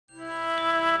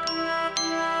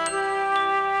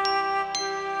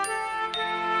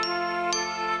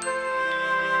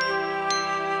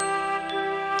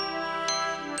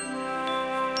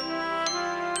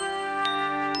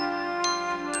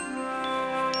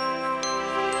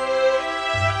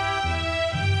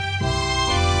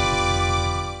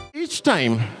first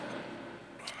time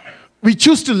we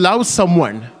choose to love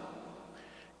someone,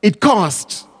 it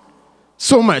costs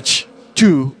so much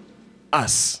to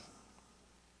us.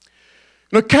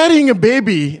 Carrying a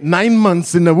baby 9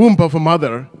 months in the womb of a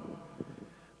mother,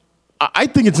 I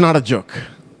think it's not a joke.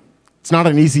 It's not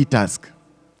an easy task.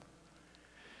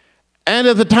 And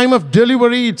at the time of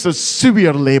delivery, it's a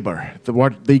severe labor,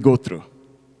 what they go through.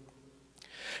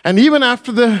 And even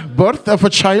after the birth of a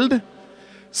child,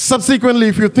 subsequently,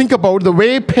 if you think about the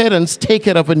way parents take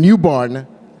care of a newborn,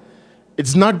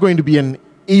 it's not going to be an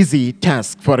easy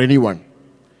task for anyone.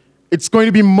 It's going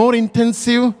to be more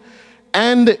intensive,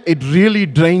 and it really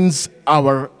drains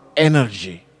our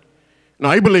energy. Now,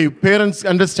 I believe parents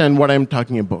understand what I'm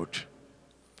talking about.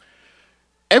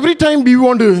 Every time we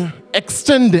want to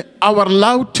extend our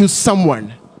love to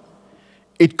someone,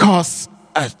 it costs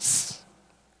us.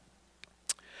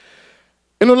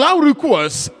 Love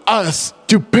requires us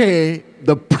to pay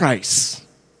the price.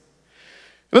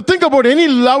 Think about any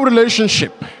love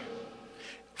relationship.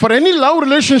 For any love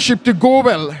relationship to go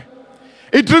well,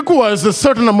 it requires a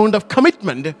certain amount of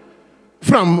commitment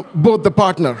from both the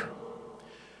partner.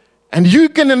 And you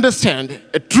can understand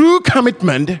a true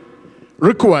commitment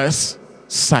requires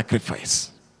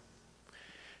sacrifice.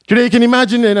 Today you can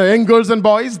imagine young girls and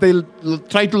boys, they'll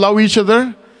try to love each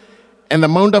other, and the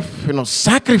amount of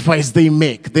sacrifice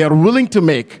they are willing to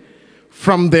make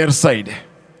from their side.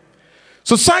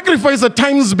 So sacrifice at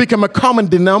times become a common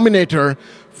denominator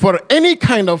for any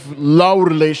kind of love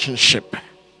relationship.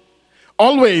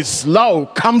 Always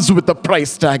love comes with a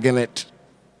price tag in it.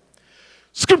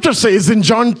 Scripture says in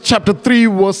John chapter 3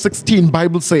 verse 16,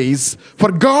 Bible says,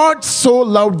 "For God so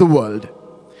loved the world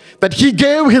that he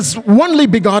gave his only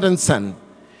begotten Son,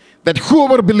 that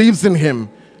whoever believes in him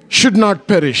should not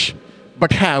perish,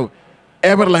 but have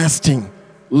everlasting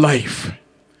life."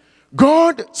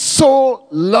 God so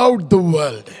loved the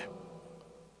world.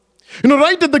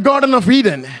 Right at the Garden of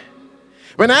Eden,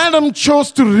 when Adam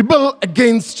chose to rebel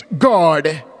against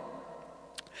God,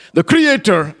 the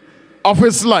creator of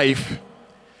his life,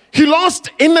 he lost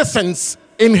innocence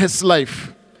in his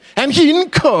life. And he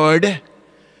incurred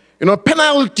a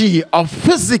penalty of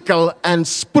physical and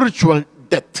spiritual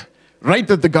death right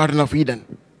at the Garden of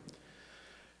Eden.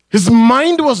 His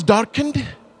mind was darkened.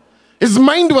 His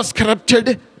mind was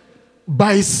corrupted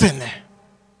by sin.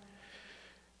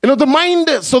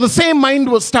 The same mind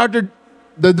was started,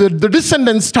 the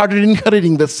descendants started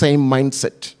inheriting the same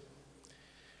mindset.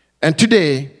 And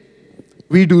today,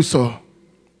 we do so.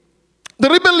 The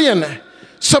rebellion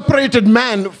separated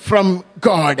man from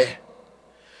God.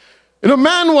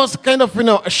 Man was kind of,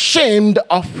 ashamed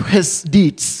of his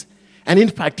deeds. And in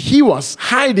fact, he was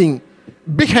hiding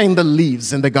behind the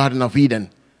leaves in the Garden of Eden.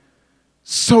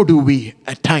 So do we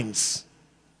at times.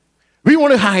 We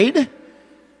want to hide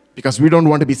because we don't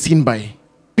want to be seen by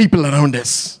people around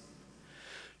us.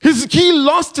 He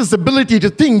lost his ability to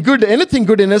think anything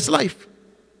good in his life.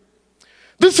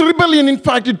 This rebellion, in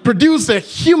fact, it produced a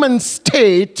human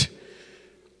state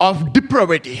of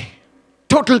depravity,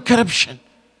 total corruption,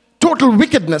 total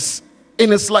wickedness in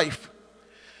his life.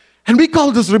 And we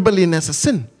call this rebellion as a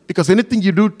sin, because anything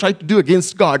you try to do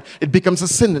against God, it becomes a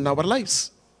sin in our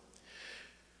lives.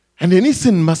 And any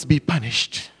sin must be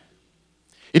punished.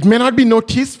 It may not be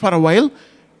noticed for a while,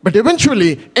 but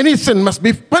eventually any sin must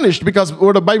be punished, because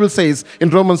what the Bible says in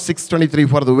Romans 6:23,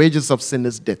 "For the wages of sin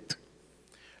is death,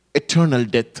 eternal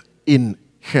death in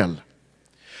hell.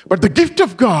 But the gift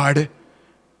of God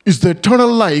is the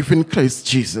eternal life in Christ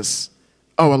Jesus,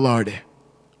 our Lord."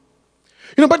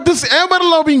 But this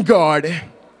ever-loving God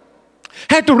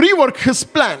had to rework his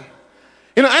plan.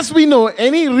 As we know,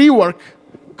 any rework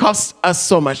costs us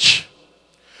so much.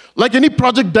 Like any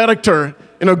project director,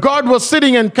 God was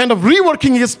sitting and kind of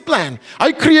reworking his plan.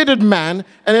 I created man,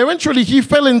 and eventually he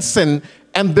fell in sin,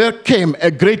 and there came a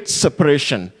great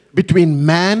separation between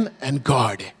man and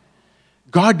God.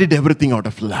 God did everything out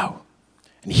of love,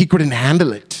 and he couldn't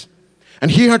handle it. And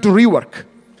he had to rework.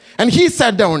 And he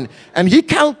sat down and he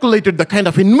calculated the kind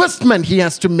of investment he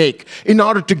has to make in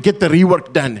order to get the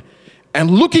rework done. And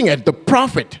looking at the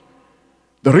profit,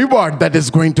 the reward that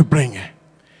is going to bring.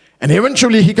 And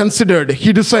eventually he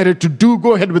decided to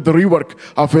go ahead with the rework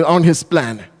on his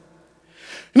plan.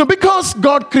 Because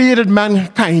God created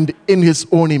mankind in his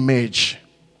own image.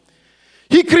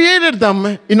 He created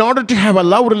them in order to have a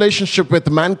love relationship with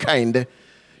mankind.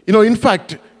 In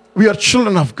fact, we are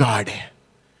children of God.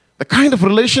 The kind of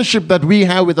relationship that we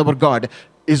have with our God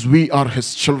is we are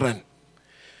his children.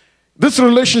 This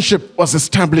relationship was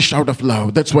established out of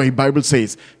love. That's why the Bible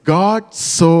says, God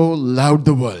so loved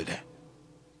the world.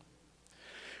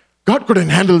 God couldn't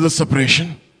handle the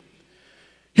separation.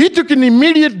 He took an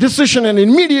immediate decision and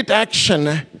immediate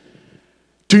action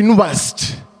to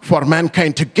invest for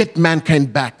mankind, to get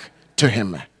mankind back to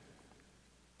him.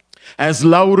 As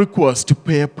love requires to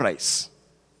pay a price,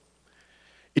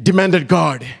 it demanded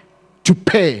God to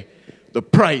pay the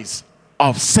price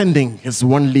of sending his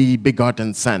only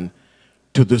begotten Son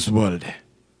to this world.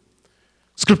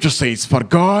 Scripture says, "For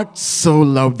God so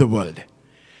loved the world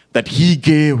that he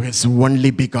gave his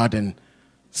only begotten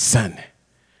Son."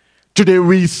 Today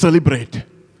we celebrate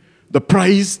the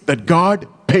price that God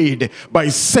paid by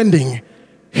sending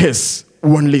his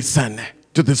only Son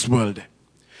to this world.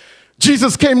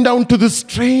 Jesus came down to this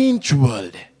strange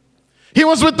world. He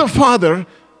was with the Father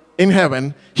in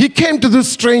heaven. He came to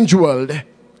this strange world,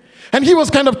 and he was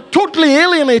kind of totally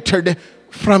alienated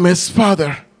from his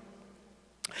Father.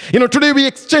 Today we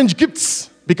exchange gifts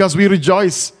because we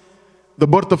rejoice the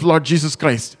birth of Lord Jesus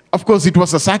Christ. Of course, it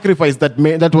was a sacrifice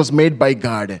that was made by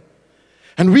God.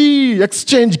 And we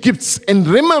exchange gifts in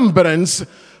remembrance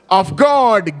of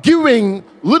God giving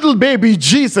little baby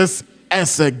Jesus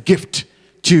as a gift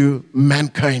to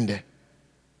mankind.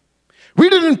 We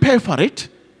didn't pay for it,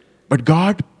 but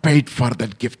God paid for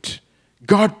that gift.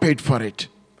 God paid for it.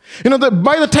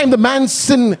 By the time the man's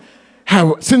sins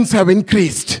have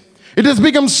increased, it has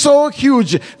become so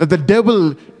huge that the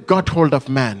devil got hold of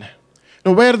man.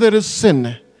 Now, where there is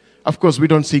sin, of course, we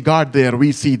don't see God there.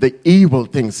 We see the evil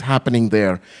things happening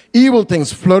there, evil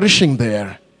things flourishing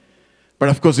there. But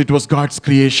of course, it was God's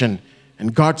creation,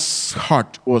 and God's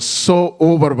heart was so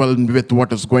overwhelmed with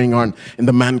what is going on in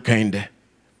the mankind.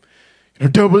 The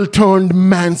devil turned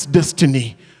man's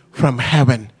destiny from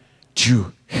heaven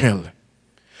to hell.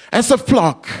 As a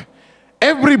flock,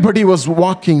 everybody was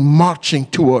marching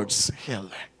towards hell.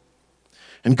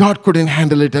 And God couldn't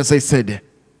handle it, as I said.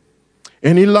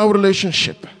 Any love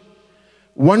relationship,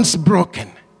 once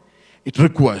broken, it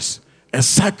requires a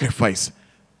sacrifice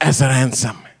as a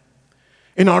ransom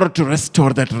in order to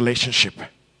restore that relationship.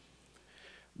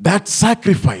 That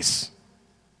sacrifice,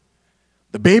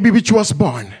 the baby which was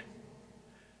born,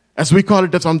 as we call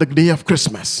it on the day of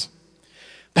Christmas,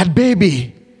 that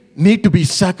baby need to be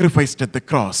sacrificed at the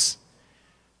cross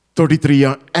 33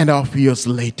 and a half years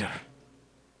later.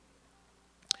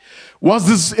 Was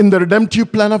this in the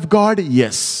redemptive plan of God?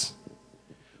 Yes.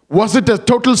 Was it a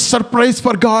total surprise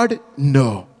for God?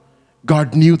 No.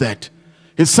 God knew that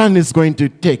his Son is going to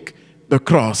take the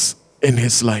cross in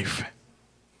his life.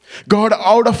 God,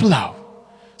 out of love,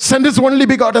 sent his only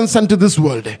begotten Son to this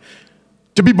world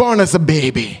to be born as a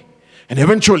baby and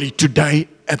eventually to die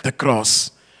at the cross.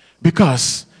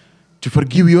 Because to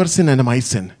forgive your sin and my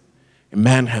sin, a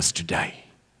man has to die.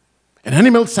 An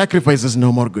animal sacrifice is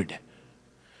no more good.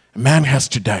 A man has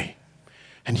to die.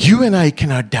 And you and I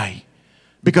cannot die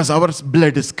because our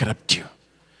blood is corruptive.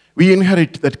 We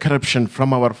inherit that corruption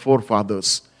from our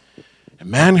forefathers. A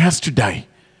man has to die,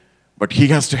 but he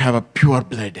has to have a pure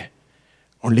blood.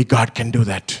 Only God can do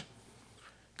that.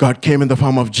 God came in the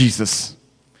form of Jesus,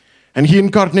 and he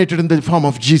incarnated in the form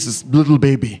of Jesus, little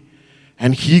baby,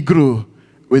 and he grew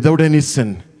without any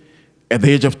sin. At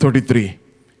the age of 33,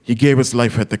 he gave his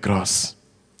life at the cross.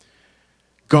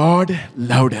 God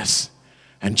loved us,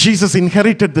 and Jesus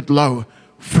inherited that love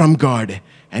from God,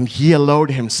 and he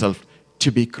allowed himself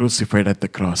to be crucified at the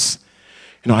cross.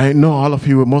 I know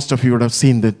most of you would have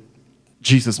seen the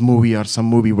Jesus movie or some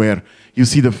movie where you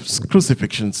see the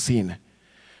crucifixion scene.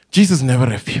 Jesus never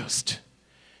refused.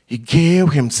 He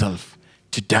gave himself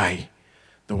to die.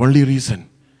 The only reason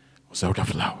was out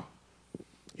of love.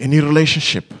 Any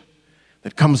relationship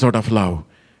that comes out of love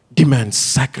demands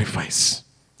sacrifice.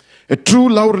 A true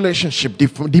love relationship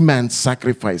demands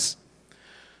sacrifice.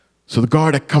 So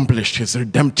God accomplished his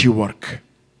redemptive work.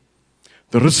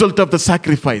 The result of the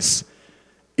sacrifice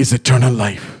is eternal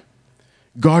life.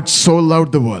 God so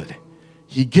loved the world,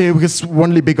 he gave his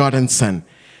only begotten Son,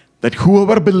 that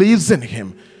whoever believes in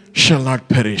him shall not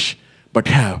perish, but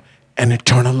have an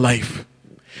eternal life.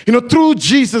 Through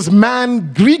Jesus,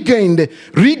 man regained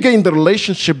the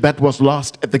relationship that was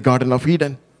lost at the Garden of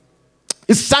Eden.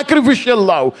 His sacrificial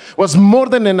love was more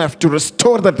than enough to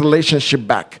restore that relationship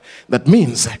back. That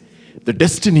means the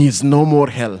destiny is no more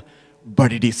hell,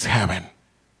 but it is heaven.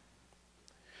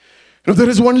 There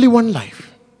is only one life.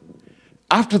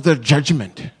 After the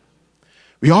judgment,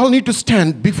 we all need to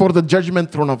stand before the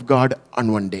judgment throne of God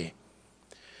on one day.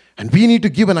 And we need to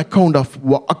give an account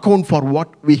for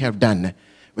what we have done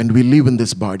when we live in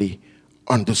this body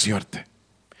on this earth.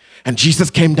 And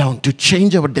Jesus came down to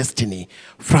change our destiny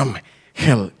from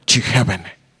hell to heaven.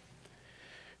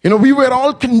 We were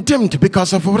all condemned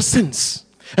because of our sins.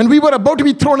 And we were about to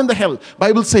be thrown in the hell.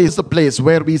 Bible says the place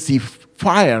where we see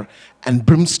fire and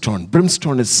brimstone.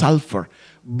 Brimstone is sulfur,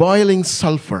 boiling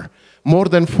sulfur, more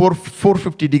than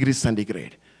 450 degrees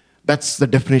centigrade. That's the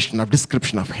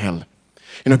description of hell.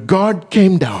 God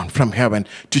came down from heaven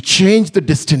to change the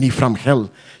destiny from hell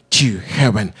to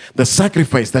heaven. The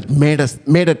sacrifice that made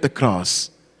at the cross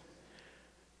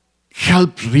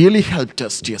really helped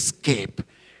us to escape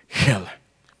hell.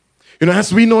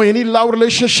 As we know, any love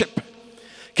relationship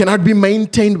cannot be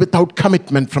maintained without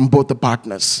commitment from both the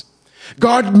partners.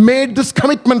 God made this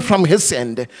commitment from his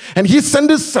end, and he sent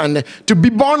his son to be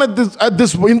born in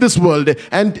this world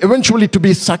and eventually to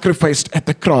be sacrificed at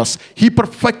the cross. He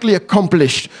perfectly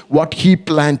accomplished what he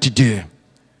planned to do.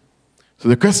 So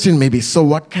the question may be, so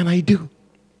what can I do?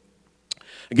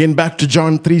 Again, back to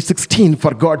John 3:16,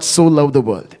 for God so loved the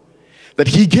world that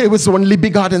he gave his only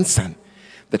begotten son,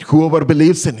 that whoever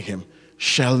believes in him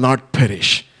shall not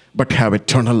perish, but have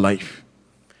eternal life.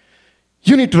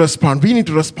 You need to respond. We need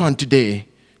to respond today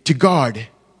to God,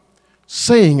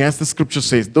 saying, as the scripture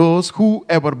says, those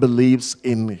whoever believes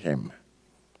in him.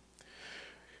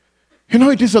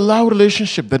 It is a love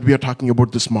relationship that we are talking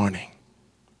about this morning.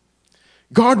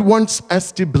 God wants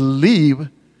us to believe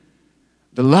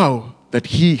the love that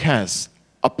he has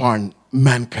upon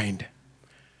mankind.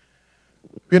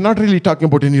 We are not really talking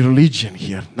about any religion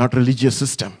here, not religious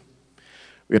system.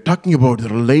 We are talking about the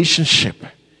relationship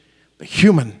the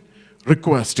human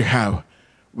requires to have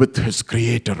with his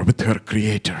creator, with her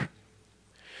creator.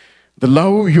 The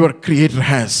love your creator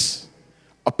has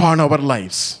upon our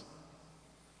lives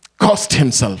cost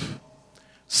himself,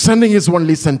 sending his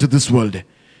only son to this world,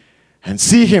 and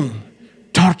see him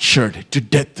tortured to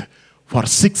death for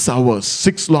 6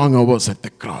 long hours at the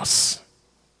cross.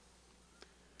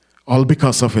 All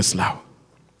because of his love.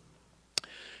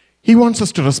 He wants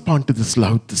us to respond to this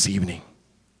love this evening.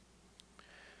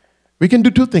 We can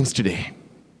do 2 things today.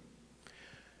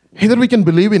 Either we can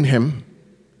believe in him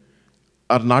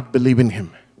or not believe in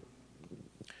him.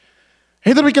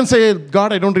 Either we can say,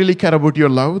 God, I don't really care about your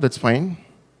love, that's fine.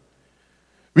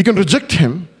 We can reject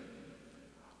him,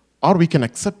 or we can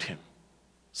accept him,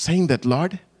 saying that,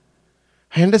 Lord,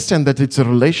 I understand that it's a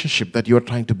relationship that you are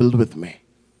trying to build with me.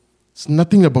 It's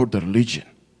nothing about the religion.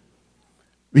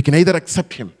 We can either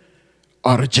accept him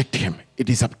or reject him. It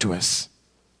is up to us.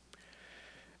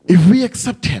 If we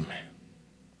accept him,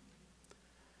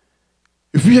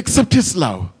 if we accept his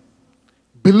love,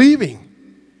 believing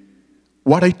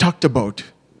what I talked about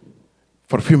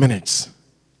for a few minutes,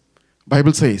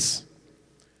 Bible says,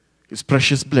 his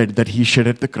precious blood that he shed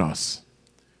at the cross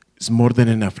is more than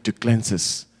enough to cleanse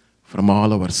us from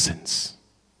all our sins.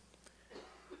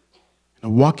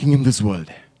 Walking in this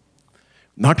world,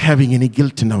 not having any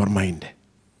guilt in our mind,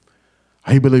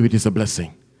 I believe it is a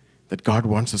blessing that God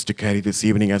wants us to carry this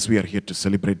evening as we are here to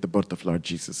celebrate the birth of Lord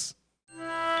Jesus.